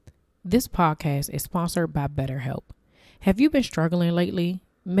This podcast is sponsored by BetterHelp. Have you been struggling lately?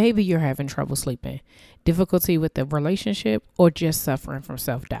 Maybe you're having trouble sleeping, difficulty with the relationship, or just suffering from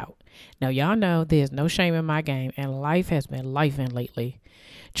self-doubt. Now, y'all know there's no shame in my game, and life has been lifing lately.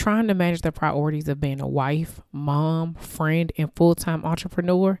 Trying to manage the priorities of being a wife, mom, friend, and full-time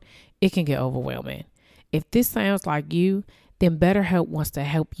entrepreneur, it can get overwhelming. If this sounds like you, then BetterHelp wants to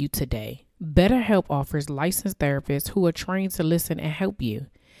help you today. BetterHelp offers licensed therapists who are trained to listen and help you.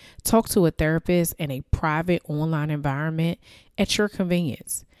 Talk to a therapist in a private online environment at your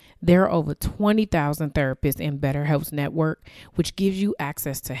convenience. There are over 20,000 therapists in BetterHelp's network, which gives you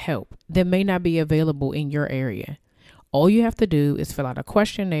access to help that may not be available in your area. All you have to do is fill out a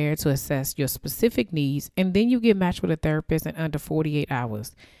questionnaire to assess your specific needs, and then you get matched with a therapist in under 48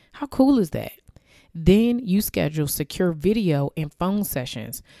 hours. How cool is that? Then you schedule secure video and phone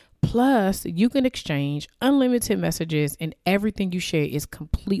sessions. Plus, you can exchange unlimited messages, and everything you share is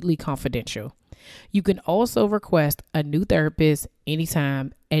completely confidential. You can also request a new therapist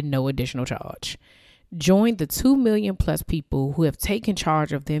anytime at no additional charge. Join the 2 million plus people who have taken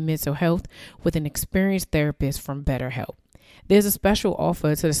charge of their mental health with an experienced therapist from BetterHelp. There's a special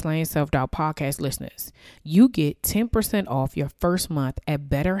offer to the Slaying Self-Doubt podcast listeners. You get 10% off your first month at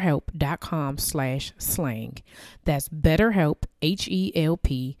betterhelp.com/slang. That's betterhelp,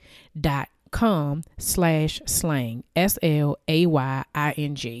 HELP.com/slang,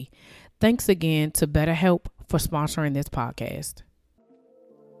 SLAYING. Thanks again to BetterHelp for sponsoring this podcast.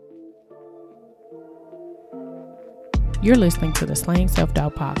 You're listening to the Slaying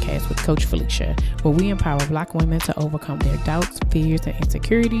Self-Doubt podcast with Coach Felicia, where we empower Black women to overcome their doubts, fears, and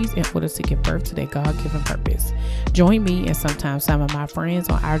insecurities in order to give birth to their God-given purpose. Join me and sometimes some of my friends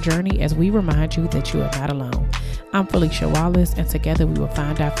on our journey as we remind you that you are not alone. I'm Felicia Wallace, and together we will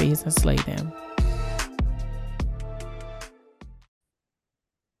find our fears and slay them.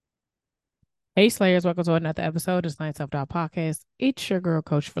 Hey Slayers, welcome to another episode of Slaying Self-Doubt podcast. It's your girl,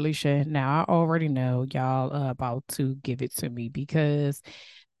 Coach Felicia. Now, I already know y'all are about to give it to me because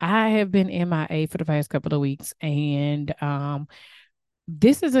I have been MIA for the past couple of weeks, and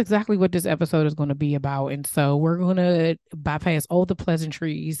this is exactly what this episode is going to be about. And so we're going to bypass all the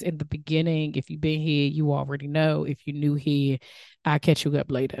pleasantries in the beginning. If you've been here, you already know. If you're new here, I'll catch you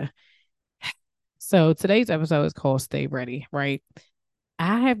up later. So today's episode is called Stay Ready, right?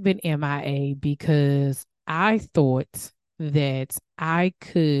 I have been MIA because I thought that I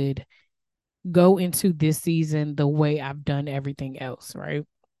could go into this season the way I've done everything else, right?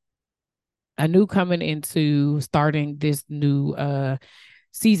 I knew coming into starting this new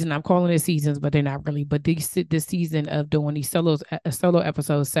season, I'm calling it seasons, but they're not really, but this season of doing these solo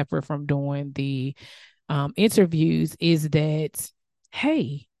episodes separate from doing the interviews is that,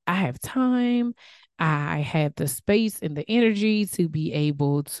 hey, I have time. I have the space and the energy to be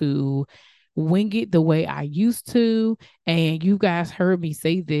able to wing it the way I used to. And you guys heard me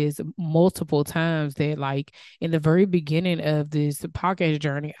say this multiple times that, like, in the very beginning of this podcast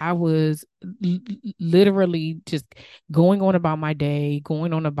journey, I was literally just going on about my day,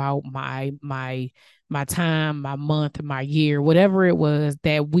 going on about my time, my month, my year, whatever it was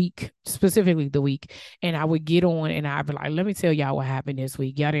that week, specifically the week. And I would get on and I'd be like, let me tell y'all what happened this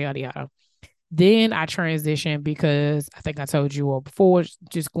week, yada, yada, yada. Then I transitioned because I think I told you all before,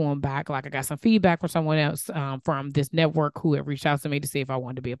 just going back, like I got some feedback from someone else from this network who had reached out to me to see if I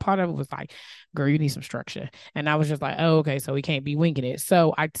wanted to be a part of it. Was like, girl, you need some structure. And I was just like, oh, okay, so we can't be winging it.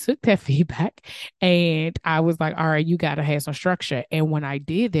 So I took that feedback and I was like, all right, you got to have some structure. And when I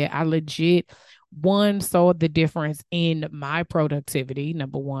did that, I legit saw the difference in my productivity.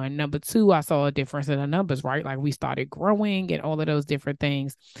 Number one. Number two, I saw a difference in the numbers, right? Like we started growing and all of those different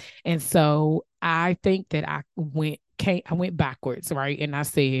things. And so I think that I went backwards, right? And I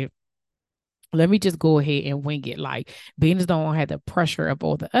said, let me just go ahead and wing it. Like being as though I had the pressure of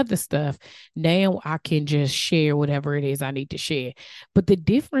all the other stuff, now I can just share whatever it is I need to share. But the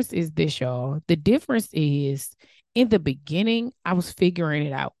difference is this, y'all. The difference is in the beginning, I was figuring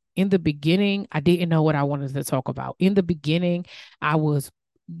it out. In the beginning, I didn't know what I wanted to talk about. In the beginning, I was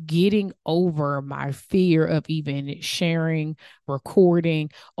getting over my fear of even sharing,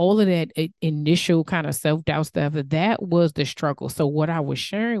 recording, all of that initial kind of self-doubt stuff. That was the struggle. So what I was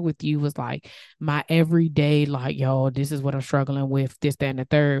sharing with you was like my everyday, like, y'all, this is what I'm struggling with, this, that, and the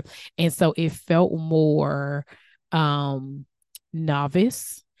third. And so it felt more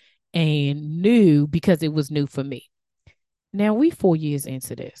novice and new because it was new for me. Now we 4 years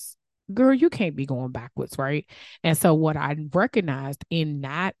into this. Girl, you can't be going backwards, right? And so what I recognized in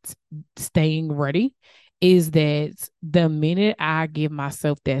not staying ready is that the minute I give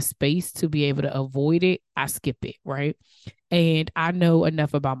myself that space to be able to avoid it, I skip it, right? And I know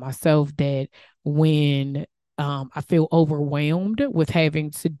enough about myself that when I feel overwhelmed with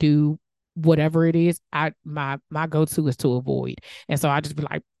having to do whatever it is, my go to is to avoid. And so I just be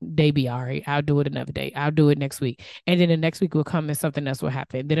like, they be all right. I'll do it another day. I'll do it next week. And then the next week will come and something else will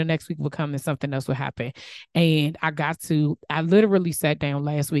happen. Then the next week will come and something else will happen. And I literally sat down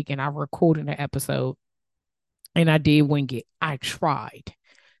last week and I recorded an episode and I did wing it. I tried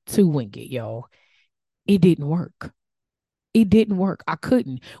to wing it, y'all. It didn't work. It didn't work. I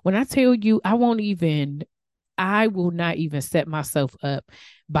couldn't. When I tell you, I will not even set myself up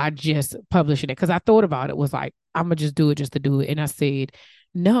by just publishing it. Cause I thought about it, was like, I'm gonna just do it just to do it. And I said,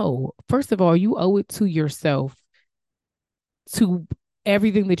 no, first of all, you owe it to yourself, to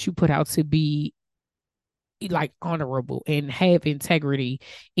everything that you put out, to be like honorable and have integrity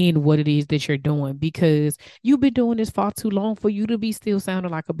in what it is that you're doing, because you've been doing this far too long for you to be still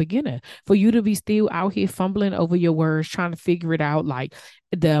sounding like a beginner, for you to be still out here fumbling over your words trying to figure it out. Like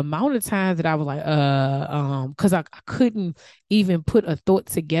the amount of times that I was like because I couldn't even put a thought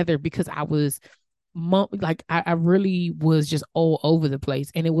together, because I was like I really was just all over the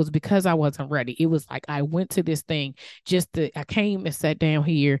place, and it was because I wasn't ready. It was like I went to this thing I came and sat down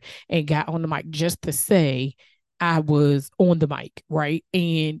here and got on the mic just to say I was on the mic, right?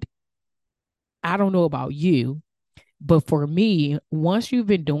 And I don't know about you, but for me, once you've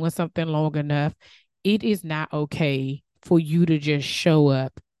been doing something long enough, it is not okay for you to just show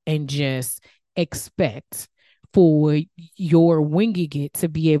up and just expect for your winging it to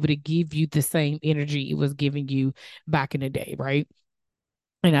be able to give you the same energy it was giving you back in the day, right?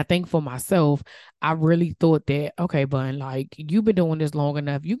 And I think for myself, I really thought that, okay, Bun, like you've been doing this long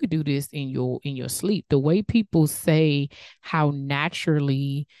enough, you could do this in your sleep. The way people say how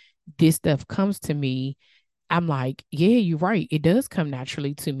naturally this stuff comes to me, I'm like, yeah, you're right. It does come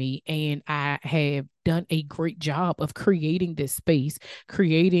naturally to me. And I have done a great job of creating this space,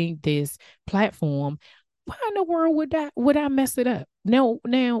 creating this platform. Why in the world would I mess it up? Now,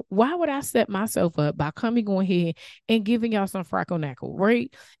 why would I set myself up by coming on here and giving y'all some frackle knackle,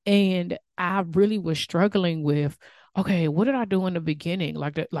 right? And I really was struggling with, okay, what did I do in the beginning?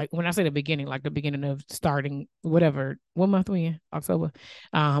 Like when I say the beginning, like the beginning of starting whatever, what month we in? October,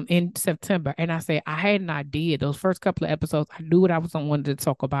 in September. And I said I had an idea. Those first couple of episodes, I knew what I was wanted to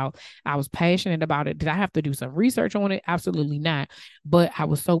talk about. I was passionate about it. Did I have to do some research on it? Absolutely not. But I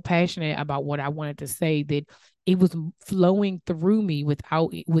was so passionate about what I wanted to say that it was flowing through me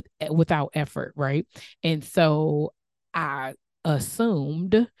without effort, right? And so I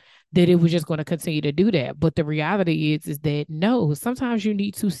assumed that it was just going to continue to do that. But the reality is that no, sometimes you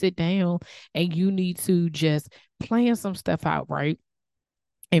need to sit down and you need to just plan some stuff out, right?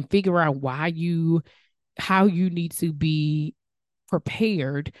 And figure out how you need to be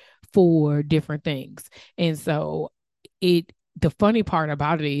prepared for different things. And so it the funny part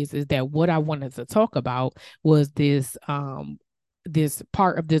about it is that what I wanted to talk about was this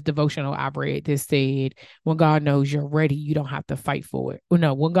part of this devotional I read that said, when God knows you're ready, you don't have to fight for it. Well,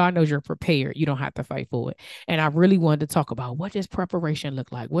 no, when God knows you're prepared, you don't have to fight for it. And I really wanted to talk about, what does preparation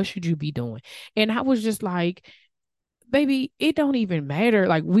look like? What should you be doing? And I was just like, baby, it don't even matter.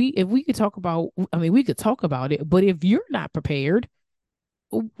 Like if we could talk about, I mean, we could talk about it, but if you're not prepared,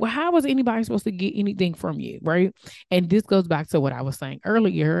 how was anybody supposed to get anything from you, right? And this goes back to what I was saying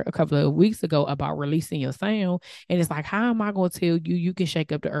earlier a couple of weeks ago about releasing your sound. And it's like, how am I going to tell you you can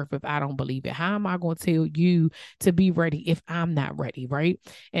shake up the earth if I don't believe it? How am I going to tell you to be ready if I'm not ready, right?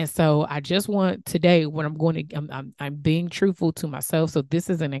 And so I just want today, what I'm going to, I'm being truthful to myself. So this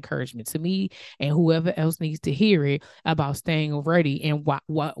is an encouragement to me and whoever else needs to hear it about staying ready and what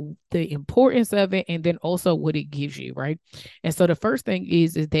the importance of it, and then also what it gives you, right? And so the first thing is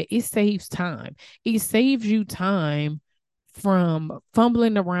that it saves time. It saves you time from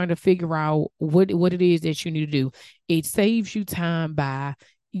fumbling around to figure out what it is that you need to do. It saves you time by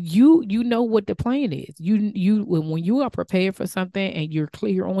you know what the plan is. When you are prepared for something and you're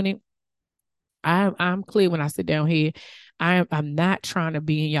clear on it. I'm clear when I sit down here. I'm not trying to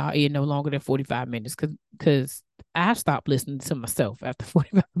be in y'all ear no longer than 45 minutes, because I stopped listening to myself after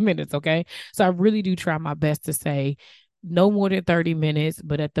 45 minutes. Okay. So I really do try my best to say no more than 30 minutes,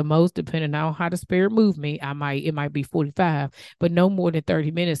 but at the most, depending on how the spirit move me, it might be 45, but no more than 30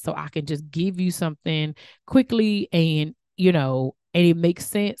 minutes. So I can just give you something quickly, and and it makes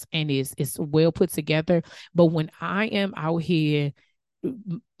sense and it's well put together. But when I am out here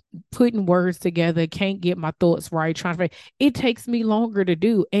putting words together, can't get my thoughts right, it takes me longer to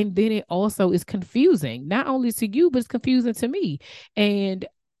do. And then it also is confusing, not only to you, but it's confusing to me. And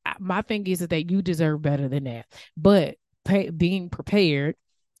my thing is that you deserve better than that. But being prepared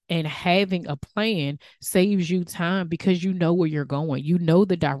and having a plan saves you time because you know where you're going. You know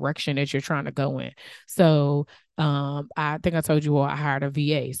the direction that you're trying to go in. So I think I told you all I hired a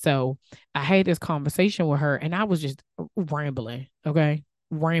VA. So I had this conversation with her and I was just rambling, okay?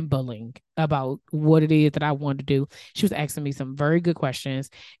 Rambling about what it is that I wanted to do. She was asking me some very good questions.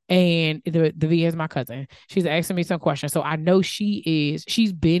 And the VA is my cousin. She's asking me some questions. So I know she's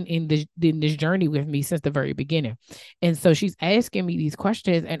been in this journey with me since the very beginning. And so she's asking me these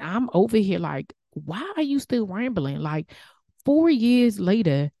questions, and I'm over here like, why are you still rambling? Like 4 years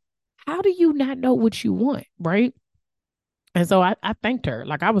later, how do you not know what you want? Right. And so I thanked her.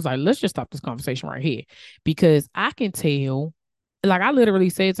 Like I was like, let's just stop this conversation right here because I can tell, like I literally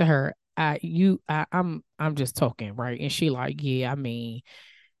said to her, I'm just talking, right? And she like, yeah, I mean,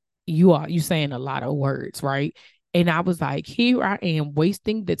 you saying a lot of words, right? And I was like, here I am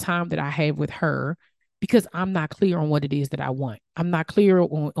wasting the time that I have with her because I'm not clear on what it is that I want. I'm not clear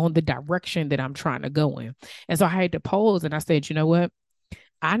on the direction that I'm trying to go in. And so I had to pause and I said, you know what?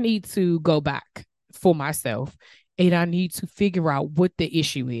 I need to go back for myself and I need to figure out what the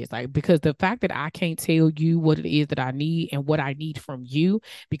issue is. Like, because the fact that I can't tell you what it is that I need and what I need from you,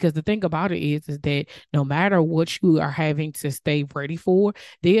 because the thing about it is that no matter what you are having to stay ready for,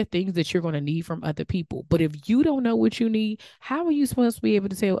 there are things that you're going to need from other people. But if you don't know what you need, how are you supposed to be able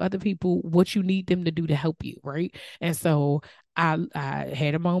to tell other people what you need them to do to help you? Right. And so I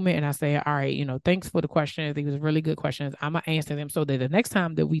had a moment and I said, all right, thanks for the questions. These was really good questions. I'm gonna answer them so that the next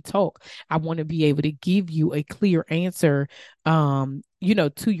time that we talk, I want to be able to give you a clear answer, to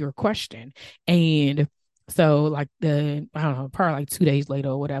your question. And so like I don't know, probably like 2 days later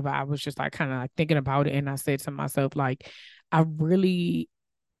or whatever, I was just like kind of like thinking about it and I said to myself, like, I really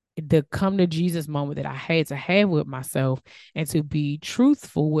the come to Jesus moment that I had to have with myself and to be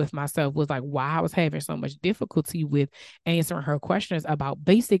truthful with myself was like why I was having so much difficulty with answering her questions about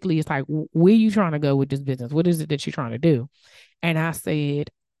basically it's like where you trying to go with this business? What is it that you're trying to do? And I said,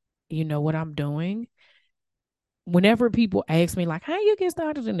 you know what I'm doing? Whenever people ask me like how you get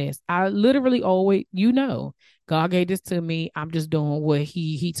started in this, I literally always, God gave this to me. I'm just doing what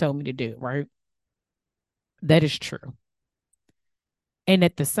he told me to do, right? That is true. And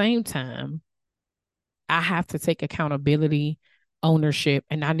at the same time, I have to take accountability, ownership,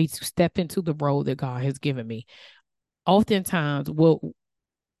 and I need to step into the role that God has given me. Oftentimes, well,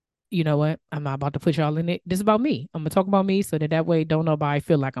 you know what? I'm not about to put y'all in it. This is about me. I'm gonna talk about me so that way don't nobody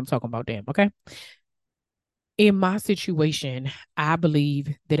feel like I'm talking about them. Okay. In my situation, I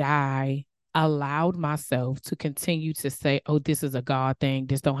believe that I allowed myself to continue to say, "Oh, this is a God thing.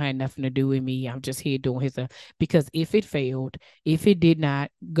 This don't have nothing to do with me. I'm just here doing his." Because if it failed, if it did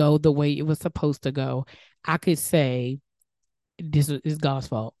not go the way it was supposed to go, I could say this is God's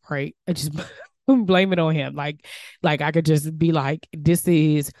fault, right? I just blame it on him. Like I could just be like, this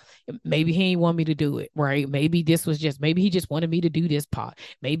is maybe he ain't want me to do it, right? Maybe this was just maybe he just wanted me to do this part.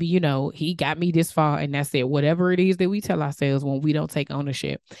 Maybe, he got me this far and that's it. Whatever it is that we tell ourselves when we don't take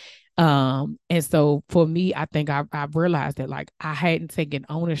ownership. And so for me, I think I realized that like I hadn't taken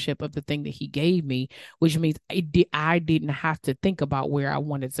ownership of the thing that he gave me, which means I didn't have to think about where I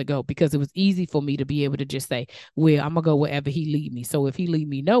wanted to go because it was easy for me to be able to just say, well, I'm gonna go wherever he lead me. So if he lead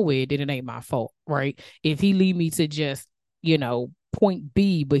me nowhere, then it ain't my fault, right? If he lead me to just, point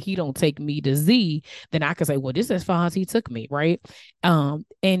B, but he don't take me to Z, then I can say, well, this is as far as he took me, right?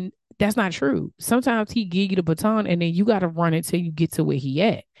 And that's not true. Sometimes he give you the baton and then you got to run it till you get to where he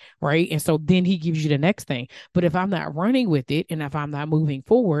at, right? And so then he gives you the next thing. But if I'm not running with it and if I'm not moving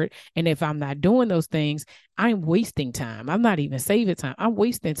forward and if I'm not doing those things, I'm wasting time. I'm not even saving time. I'm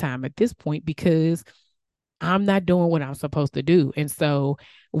wasting time at this point because I'm not doing what I'm supposed to do. And so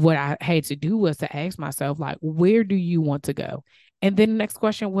what I had to do was to ask myself, like, where do you want to go? And then the next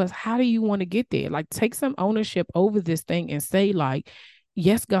question was, how do you want to get there? Like, take some ownership over this thing and say, like,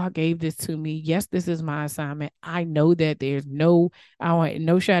 yes, God gave this to me. Yes, this is my assignment. I know that there's I want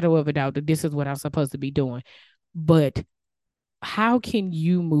no shadow of a doubt that this is what I'm supposed to be doing. But how can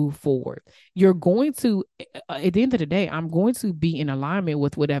you move forward? You're going to, at the end of the day, I'm going to be in alignment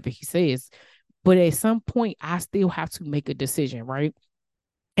with whatever he says. But at some point, I still have to make a decision, right?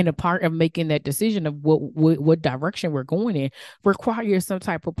 And a part of making that decision of what direction we're going in requires some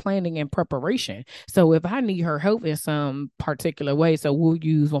type of planning and preparation. So if I need her help in some particular way, so we'll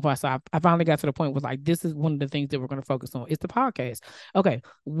use one. So I finally got to the point was like, this is one of the things that we're going to focus on. It's the podcast. Okay,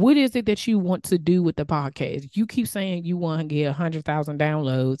 what is it that you want to do with the podcast? You keep saying you want to get 100,000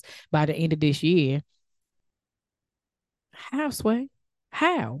 downloads by the end of this year. How, Sway?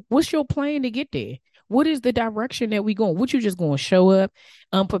 How? What's your plan to get there? What is the direction that we going? What you just going to show up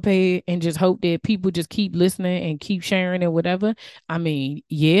unprepared and just hope that people just keep listening and keep sharing and whatever? I mean,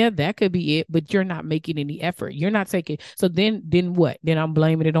 yeah, that could be it, but you're not making any effort. You're not taking. So then what? Then I'm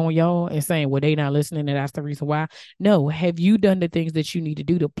blaming it on y'all and saying, well, they not listening and that's the reason why. No, have you done the things that you need to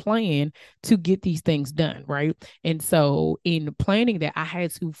do to plan to get these things done, right? And so in planning that, I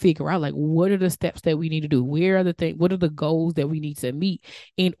had to figure out like what are the steps that we need to do? Where are the things? What are the goals that we need to meet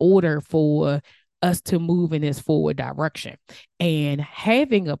in order for us to move in this forward direction? And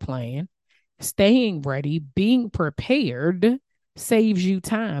having a plan, staying ready, being prepared saves you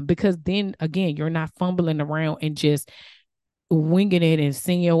time because then again, you're not fumbling around and just winging it and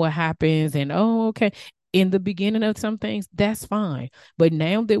seeing what happens and oh okay in the beginning of some things that's fine, but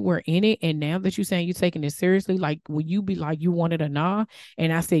now that we're in it and now that you're saying you're taking it seriously, like when you be like you wanted a nah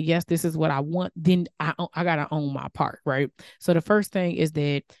and I said yes this is what I want, then I gotta own my part, right? So the first thing is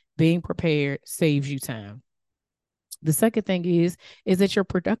that being prepared saves you time. The second thing is that you're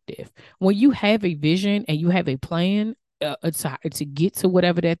productive. When you have a vision and you have a plan to get to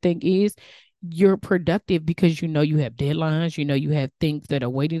whatever that thing is, you're productive because you know you have deadlines, you know you have things that are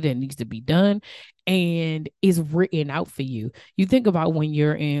waiting that needs to be done and is written out for you. You think about when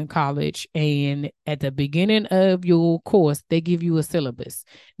you're in college and at the beginning of your course, they give you a syllabus.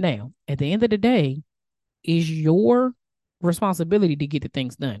 Now, at the end of the day, is your responsibility to get the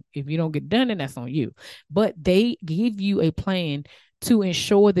things done. If you don't get done, then that's on you. But they give you a plan to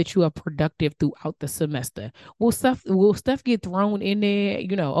ensure that you are productive throughout the semester. Will stuff get thrown in there?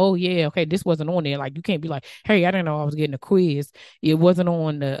 You know, oh yeah, okay, this wasn't on there. Like you can't be like, hey, I didn't know I was getting a quiz. It wasn't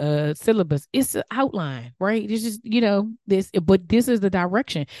on the syllabus. It's an outline, right? It's just this, but this is the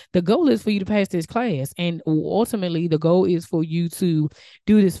direction. The goal is for you to pass this class, and ultimately the goal is for you to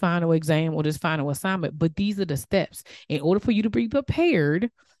do this final exam or this final assignment. But these are the steps in order for you to be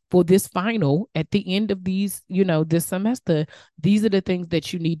prepared for this final at the end of this semester. These are the things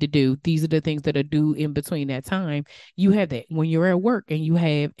that you need to do. These are the things that are due in between that time. You have that when you're at work and you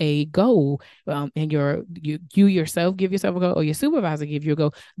have a goal, and you yourself give yourself a goal or your supervisor give you a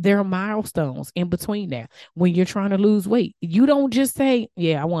goal. There are milestones in between that. When you're trying to lose weight, you don't just say,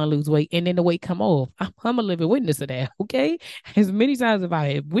 yeah, I want to lose weight, and then the weight come off. I'm a living witness of that. Okay. As many times as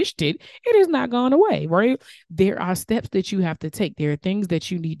I have wished it, it has not gone away, right? There are steps that you have to take. There are things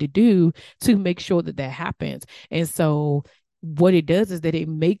that you need to do to make sure that that happens. And so what it does is that it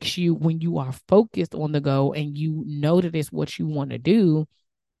makes you, when you are focused on the goal and you know that it's what you want to do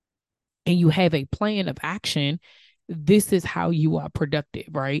and you have a plan of action, this is how you are productive,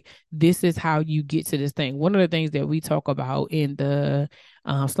 right? This is how you get to this thing. One of the things that we talk about in the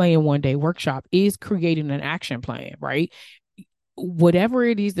Slaying One Day workshop is creating an action plan, right? Whatever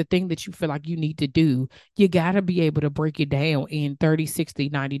it is, the thing that you feel like you need to do, you got to be able to break it down in 30, 60,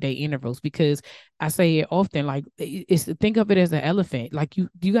 90-day intervals. Because I say it often, like it's think of it as an elephant. Like you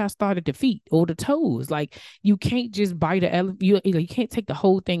got to start at the feet or the toes. Like you can't just bite the elephant. You can't take the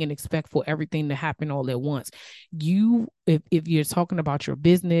whole thing and expect for everything to happen all at once. If you're talking about your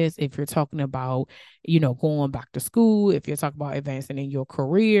business, if you're talking about going back to school, if you're talking about advancing in your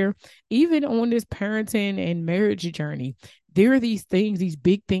career, even on this parenting and marriage journey, there are these things, these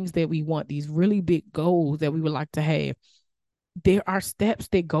big things that we want, these really big goals that we would like to have. There are steps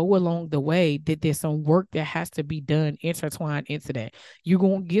that go along the way, that there's some work that has to be done intertwined into that. You're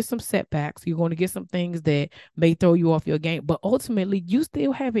going to get some setbacks. You're going to get some things that may throw you off your game, but ultimately you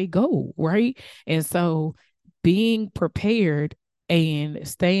still have a goal, right? And so being prepared and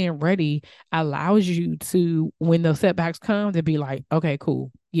staying ready allows you to, when those setbacks come, to be like, okay,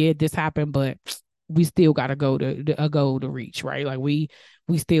 cool. Yeah, this happened, but we still got to go to a goal to reach, right? Like we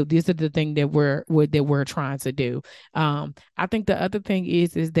still, this is the thing that we're trying to do. I think the other thing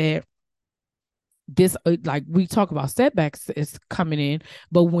is that this, like we talk about setbacks is coming in,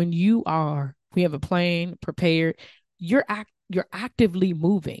 but when we have a plan prepared, you're actively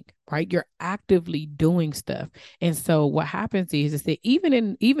moving, right? You're actively doing stuff. And so what happens is that even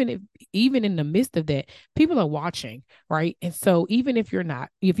in the midst of that, people are watching, right? And so even if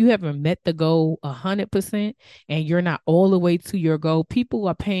you haven't met the goal 100% and you're not all the way to your goal, people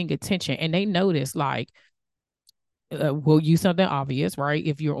are paying attention and they notice, like, we'll use something obvious, right?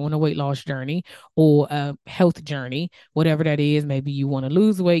 If you're on a weight loss journey or a health journey, whatever that is, maybe you want to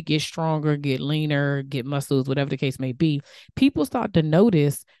lose weight, get stronger, get leaner, get muscles, whatever the case may be, people start to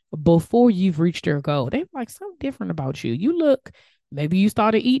notice before you've reached your goal. They're like, something different about you. You look, maybe you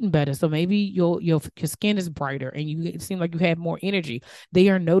started eating better. So maybe your skin is brighter and it seems like you have more energy. They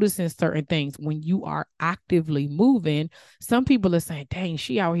are noticing certain things when you are actively moving. Some people are saying, dang,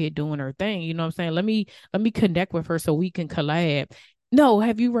 she out here doing her thing. You know what I'm saying? Let me connect with her so we can collab. No,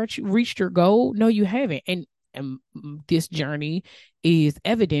 have you reached your goal? No, you haven't. And this journey is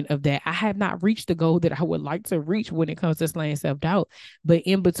evident of that. I have not reached the goal that I would like to reach when it comes to slaying self-doubt. But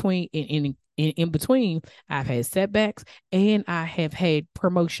in between, I've had setbacks and I have had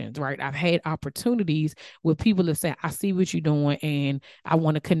promotions, right? I've had opportunities with people that say, I see what you're doing and I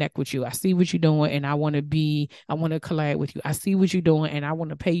want to connect with you. I see what you're doing and I want to collab with you. I see what you're doing and I want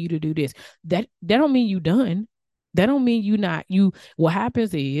to pay you to do this. That don't mean you done. That don't mean you not you. What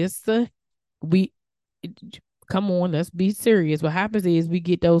happens is we come on, let's be serious. What happens is we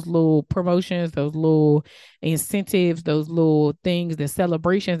get those little promotions, those little incentives, those little things, the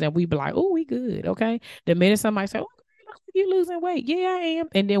celebrations, and we be like, oh, we good. Okay. The minute somebody say, oh, you losing weight. Yeah, I am.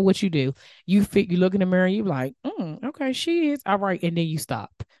 And then what you do, you look in the mirror and you like, okay, she is. All right. And then you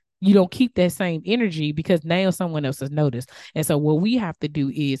stop. You don't keep that same energy because now someone else has noticed. And so what we have to do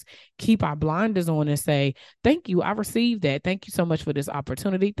is keep our blinders on and say, thank you. I received that. Thank you so much for this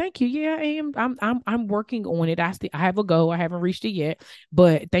opportunity. Thank you. Yeah, I am. I'm working on it. I have a goal. I haven't reached it yet,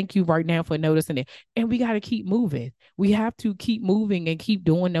 but thank you right now for noticing it. And we got to keep moving. We have to keep moving and keep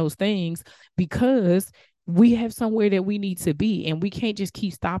doing those things because we have somewhere that we need to be, and we can't just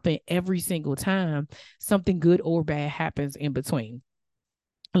keep stopping every single time something good or bad happens in between.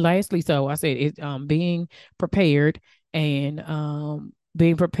 Lastly, so I said it being prepared and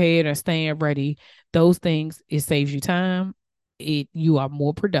being prepared or staying ready, those things, it saves you time, it you are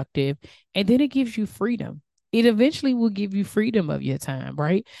more productive, and then it gives you freedom. It eventually will give you freedom of your time,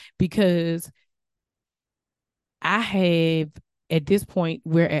 right? Because I have, at this point,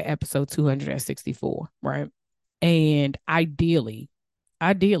 we're at episode 264, right? And ideally,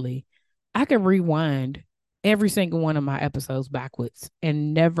 I could rewind every single one of my episodes backwards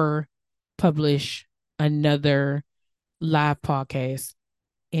and never publish another live podcast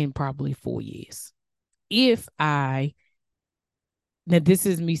in probably 4 years. If I, now this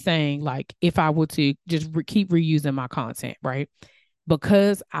is me saying, like, if I were to just keep reusing my content, right?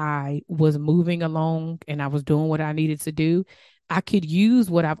 Because I was moving along and I was doing what I needed to do, I could use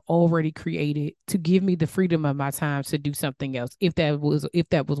what I've already created to give me the freedom of my time to do something else if that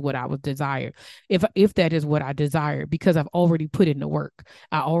was what I was desired. If that is what I desired, because I've already put in the work.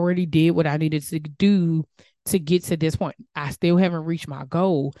 I already did what I needed to do to get to this point. I still haven't reached my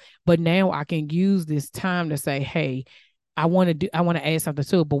goal, but now I can use this time to say, hey, I want to add something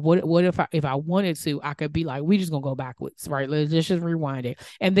to it. But what if I wanted to, I could be like, we just gonna go backwards, right? Let's just rewind it.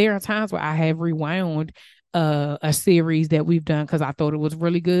 And there are times where I have rewound a series that we've done because I thought it was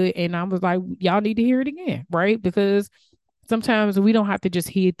really good. And I was like, y'all need to hear it again, right? Because sometimes we don't have to just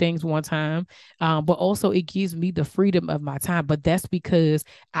hear things one time, but also it gives me the freedom of my time. But that's because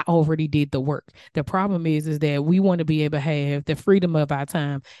I already did the work. The problem is that we want to be able to have the freedom of our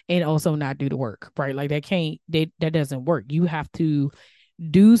time and also not do the work, right? Like that doesn't work. You have to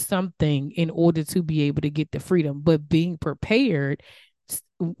do something in order to be able to get the freedom. But being prepared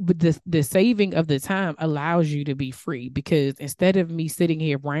with the saving of the time allows you to be free, because instead of me sitting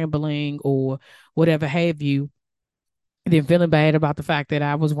here rambling or whatever have you, then feeling bad about the fact that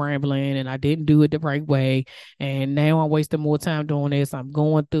I was rambling and I didn't do it the right way. And now I'm wasting more time doing this. I'm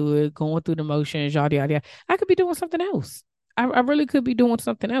going through it, going through the motions, yada, yada, yada. I could be doing something else. I really could be doing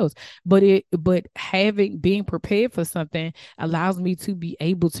something else. But being prepared for something allows me to be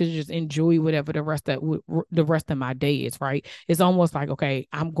able to just enjoy whatever the rest of my day is, right? It's almost like, okay,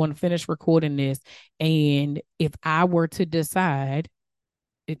 I'm going to finish recording this. And if I were to decide,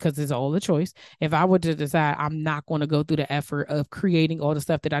 because it's all a choice. If I were to decide I'm not going to go through the effort of creating all the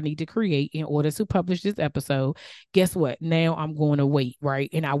stuff that I need to create in order to publish this episode, guess what? Now I'm going to wait, right?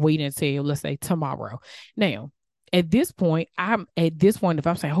 And I wait until, let's say, tomorrow. Now, at this point, if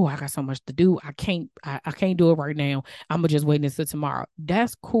I'm saying, oh, I got so much to do, I can't do it right now. I'm gonna just wait until tomorrow.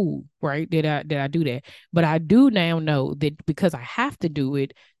 That's cool, right? Did I do that? But I do now know that because I have to do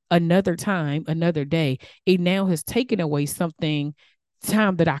it another time, another day, it now has taken away something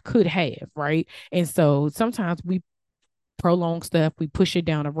time that I could have, right? And so sometimes we prolong stuff, we push it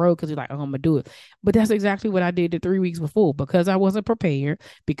down the road because we're like, oh, I'm gonna do it. But that's exactly what I did the 3 weeks before, because I wasn't prepared,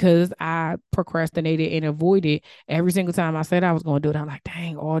 because I procrastinated and avoided every single time I said I was gonna do it. I'm like,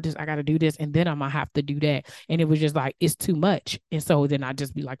 dang, all this, I gotta do this, and then I'm gonna have to do that. And it was just like, it's too much. And so then I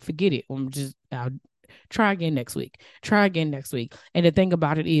just be like, forget it. I'll try again next week. Try again next week. And the thing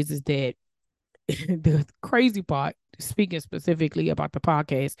about it is that the crazy part, speaking specifically about the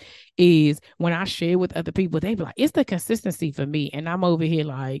podcast, is when I share with other people, they be like, it's the consistency for me. And I'm over here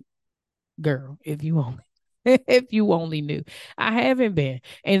like, girl, if you only if you only knew. I haven't been.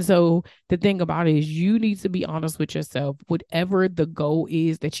 And so the thing about it is you need to be honest with yourself. Whatever the goal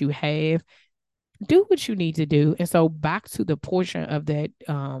is that you have, do what you need to do. And so back to the portion of that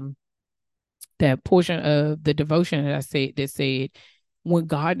portion of the devotion that I said that said, when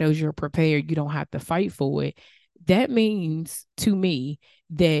God knows you're prepared, you don't have to fight for it. That means to me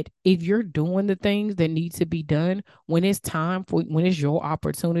that if you're doing the things that need to be done, when it's your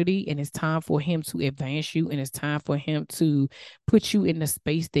opportunity and it's time for him to advance you and it's time for him to put you in the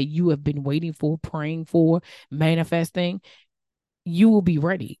space that you have been waiting for, praying for, manifesting, you will be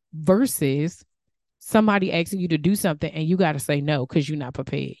ready versus somebody asking you to do something and you got to say no because you're not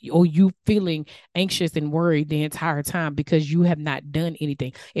prepared, or you feeling anxious and worried the entire time because you have not done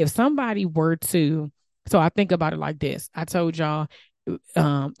anything. If somebody were to, so I think about it like this. I told y'all,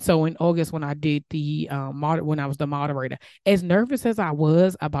 so in August when I did the when I was the moderator, as nervous as I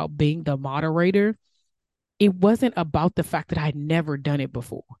was about being the moderator, it wasn't about the fact that I'd never done it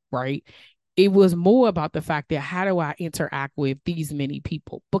before, right? It was more about the fact that how do I interact with these many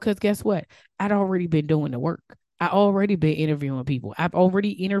people? Because guess what? I'd already been doing the work. I already been interviewing people. I've already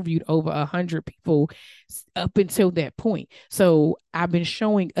interviewed over 100 people up until that point. So I've been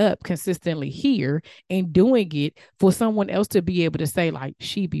showing up consistently here and doing it for someone else to be able to say, like,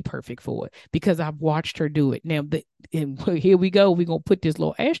 she'd be perfect for it because I've watched her do it. Now, and here we go. We're going to put this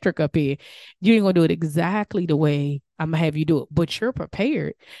little asterisk up here. You ain't going to do it exactly the way I'm going to have you do it, but you're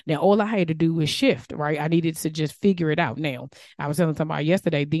prepared. Now, all I had to do was shift, right? I needed to just figure it out. Now, I was telling somebody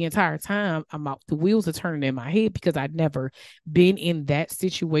yesterday, the entire time the wheels are turning in my head because I'd never been in that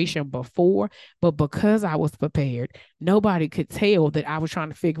situation before. But because I was prepared, nobody could tell that I was trying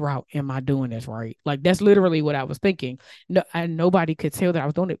to figure out, am I doing this right? Like, that's literally what I was thinking. No, nobody could tell that I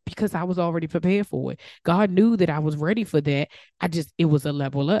was doing it because I was already prepared for it. God knew that I was ready for that. It was a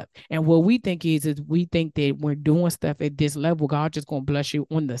level up. And what we think is we think that we're doing stuff at this level, God just going to bless you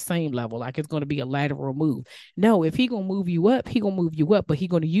on the same level. Like it's going to be a lateral move. No, if he going to move you up, he going to move you up, but he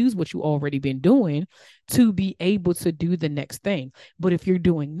going to use what you already been doing to be able to do the next thing. But if you're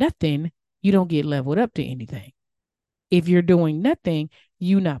doing nothing, you don't get leveled up to anything. If you're doing nothing,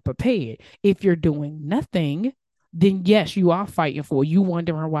 you're not prepared. If you're doing nothing, then yes, you are fighting for it. You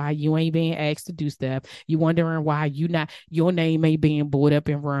wondering why you ain't being asked to do stuff. You wondering why your name ain't being brought up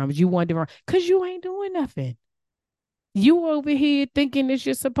in rooms. You wondering because you ain't doing nothing. You over here thinking it's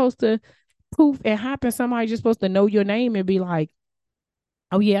just supposed to poof and happen. Somebody's just supposed to know your name and be like,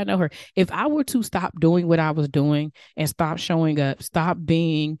 oh yeah, I know her. If I were to stop doing what I was doing and stop showing up, stop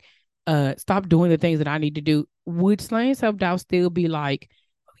doing the things that I need to do, would Slaying Self Doubt still be like,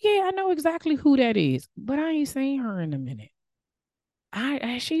 oh, yeah, I know exactly who that is, but I ain't seen her in a minute.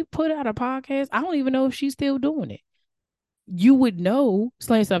 She put out a podcast. I don't even know if she's still doing it. You would know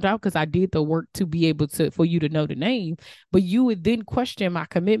Slaying Stuff Out because I did the work to be able to for you to know the name, but you would then question my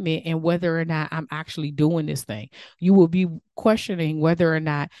commitment and whether or not I'm actually doing this thing. You will be questioning whether or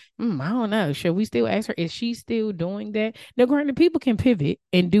not, I don't know, should we still ask her? Is she still doing that? Now, granted, people can pivot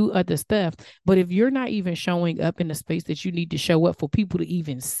and do other stuff, but if you're not even showing up in the space that you need to show up for people to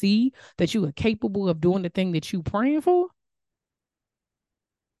even see that you are capable of doing the thing that you praying for,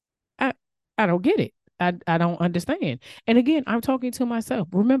 I I don't get it. I don't understand. And again, I'm talking to myself.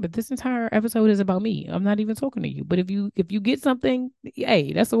 Remember, this entire episode is about me. I'm not even talking to you. But if you get something,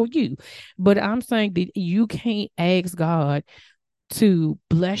 hey, that's all you. But I'm saying that you can't ask God to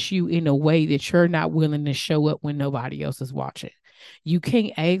bless you in a way that you're not willing to show up when nobody else is watching. You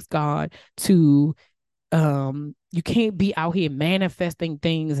can't ask God to you can't be out here manifesting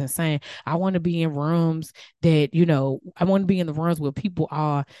things and saying I want to be in rooms that I want to be in the rooms where people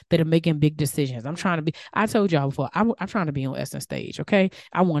are that are making big decisions. I told y'all before, I'm trying to be on Essence stage. Okay,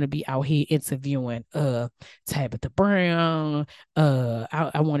 I want to be out here interviewing Tabitha Brown.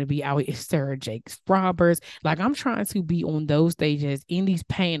 I want to be out here Sarah Jakes Roberts. Like, I'm trying to be on those stages, in these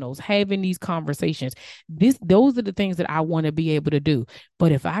panels, having these conversations. Those are the things that I want to be able to do.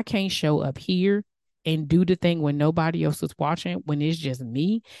 But if I can't show up here and do the thing when nobody else is watching, when it's just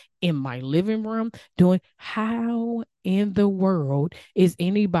me in my living room doing, how in the world is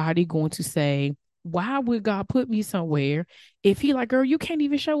anybody going to say, why would God put me somewhere if he like, girl, you can't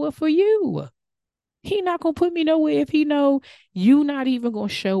even show up for you? He not gonna put me nowhere if he know you not even gonna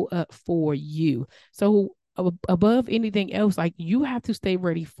show up for you. So above anything else, like, you have to stay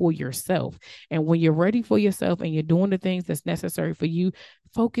ready for yourself. And when you're ready for yourself and you're doing the things that's necessary for you,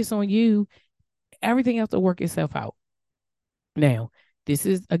 focus on you. Everything else will work itself out. Now, this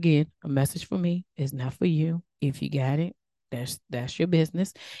is again a message for me. It's not for you. If you got it, that's your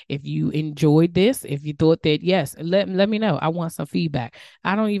business. If you enjoyed this, if you thought that, yes, let me know. I want some feedback.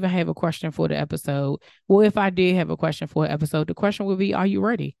 I don't even have a question for the episode. Well, if I did have a question for an episode, the question would be, are you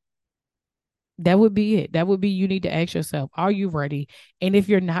ready? That would be it. That would be, you need to ask yourself, are you ready? And if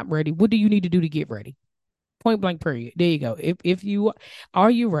you're not ready, what do you need to do to get ready? Point blank period. There you go. If you are,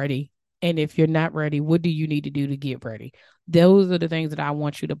 you ready? And if you're not ready, what do you need to do to get ready? Those are the things that I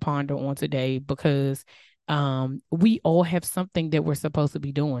want you to ponder on today, because we all have something that we're supposed to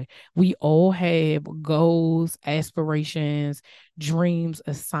be doing. We all have goals, aspirations, dreams,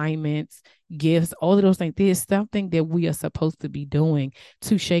 assignments, gifts, all of those things. There's something that we are supposed to be doing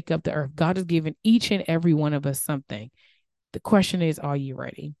to shake up the earth. God has given each and every one of us something. The question is, are you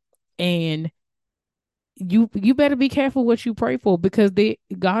ready? And you better be careful what you pray for, because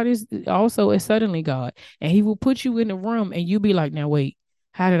God is also a suddenly God, and he will put you in the room and you be like, now wait,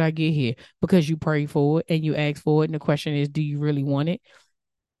 how did I get here? Because you prayed for it and you asked for it, and the question is, do you really want it?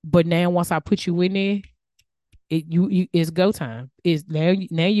 But now once I put you in there, it's go time. Is now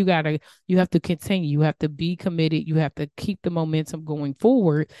you have to continue. You have to be committed. You have to keep the momentum going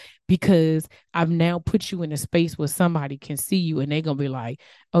forward, because I've now put you in a space where somebody can see you and they're gonna be like,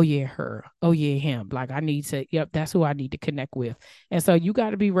 oh yeah, her, oh yeah, him. Like, I need to, yep, that's who I need to connect with. And so you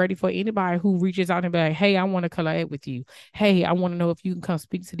got to be ready for anybody who reaches out and be like, hey, I want to collab with you. Hey, I want to know if you can come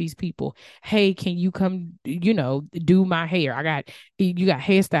speak to these people. Hey, can you come, do my hair? You got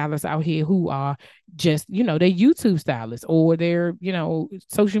hairstylists out here who are just, they're YouTube stylists, or they're,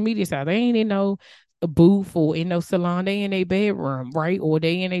 social media stylists. They ain't in no booth or in no salon. They in a bedroom, right? Or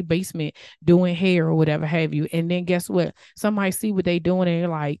they in a basement doing hair or whatever have you. And then guess what? Somebody see what they doing and they're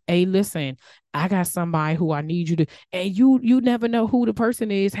like, hey, listen, I got somebody who I need you to, and you never know who the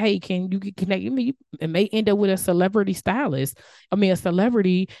person is. Hey, can you connect me? It may end up with a celebrity stylist. I mean, a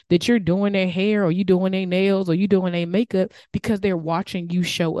celebrity that you're doing their hair, or you doing their nails, or you doing their makeup, because they're watching you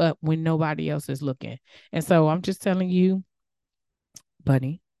show up when nobody else is looking. And so I'm just telling you,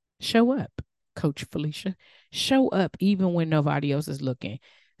 Bunny, show up. Coach Felicia, show up even when nobody else is looking.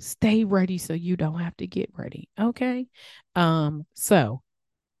 Stay ready so you don't have to get ready. Okay. So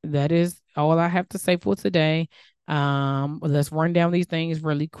that is all I have to say for today. Let's run down these things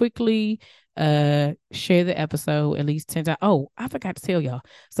really quickly. Share the episode at least 10 times. Oh, I forgot to tell y'all.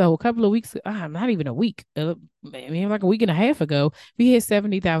 So a couple of weeks, not even a week, maybe like a week and a half ago, we hit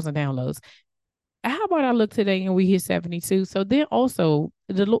 70,000 downloads. How about I look today and we hit 72? So then also,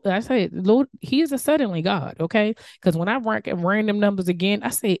 I say, Lord, he is a suddenly God, okay? Because when I rank random numbers again, I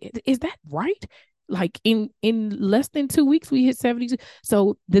say, is that right? Like in less than 2 weeks, we hit 72.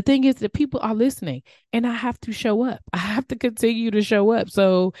 So the thing is that people are listening, and I have to show up. I have to continue to show up.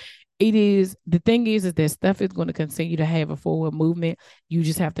 So the thing is that stuff is going to continue to have a forward movement. You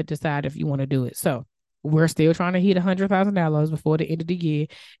just have to decide if you want to do it. So we're still trying to hit $100,000 before the end of the year,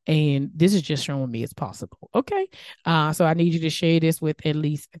 and this is just showing me it's possible. Okay, so I need you to share this with at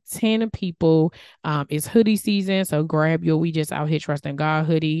least 10 people. It's hoodie season, so grab your "We Just Out Here Trusting God"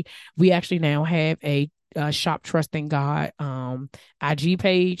 hoodie. We actually now have a shop trusting God IG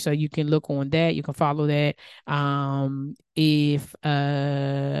page, so you can look on that. You can follow that. If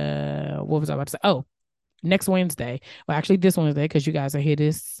what was I about to say? Oh, next Wednesday. Well, actually, this Wednesday, because you guys are here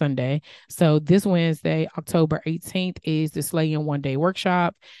this Sunday. So this Wednesday, October 18th, is the Slay in One Day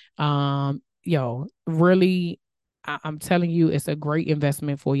workshop. Really, I'm telling you, it's a great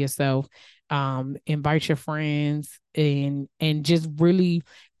investment for yourself. Invite your friends and just really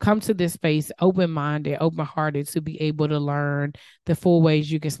come to this space open-minded, open-hearted, to be able to learn the 4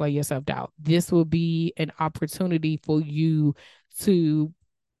 ways you can slay yourself out. This will be an opportunity for you to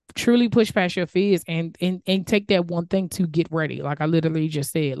truly push past your fears and take that one thing to get ready. Like I literally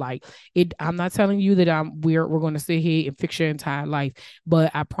just said, like I'm not telling you that we're going to sit here and fix your entire life,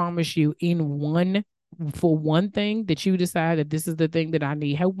 but I promise you, for one thing that you decide that this is the thing that I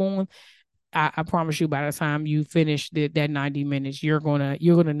need help on, I promise you, by the time you finish that 90 minutes, you're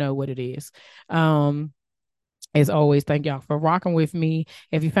gonna know what it is. As always, thank y'all for rocking with me.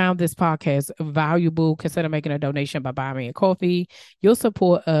 If you found this podcast valuable, consider making a donation by buying me a coffee. Your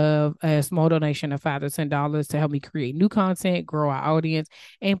support of a small donation of $5 to $10 to help me create new content, grow our audience,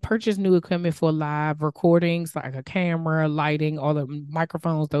 and purchase new equipment for live recordings, like a camera, lighting, all the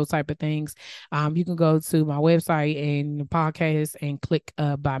microphones, those type of things. You can go to my website and podcast and click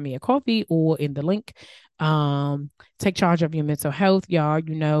buy me a coffee, or in the link. Take charge of your mental health,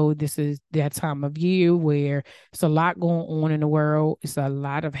 y'all. This is that time of year where it's a lot going on in the world. It's a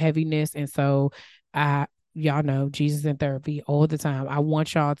lot of heaviness. And so y'all know Jesus in therapy all the time. I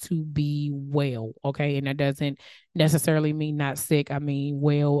want y'all to be well, okay? And that doesn't necessarily mean not sick. I mean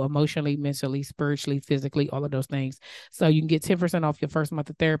well emotionally, mentally, spiritually, physically, all of those things. So you can get 10% off your first month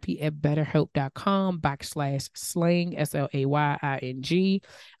of therapy at betterhelp.com/slaying, SLAYING.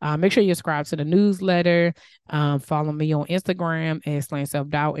 Make sure you subscribe to the newsletter. Follow me on Instagram at Slaying Self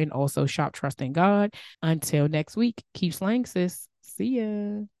Doubt and also Shop Trusting God. Until next week, keep slaying, sis. See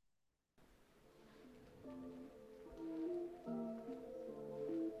ya.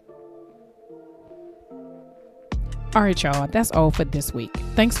 All right, y'all, that's all for this week.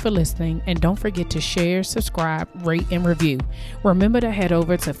 Thanks for listening, and don't forget to share, subscribe, rate, and review. Remember to head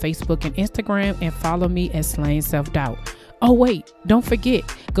over to Facebook and Instagram and follow me at Slaying Self Doubt. Oh, wait, don't forget,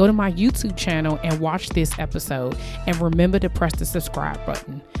 go to my YouTube channel and watch this episode, and remember to press the subscribe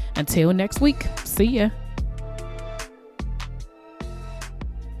button. Until next week, see ya.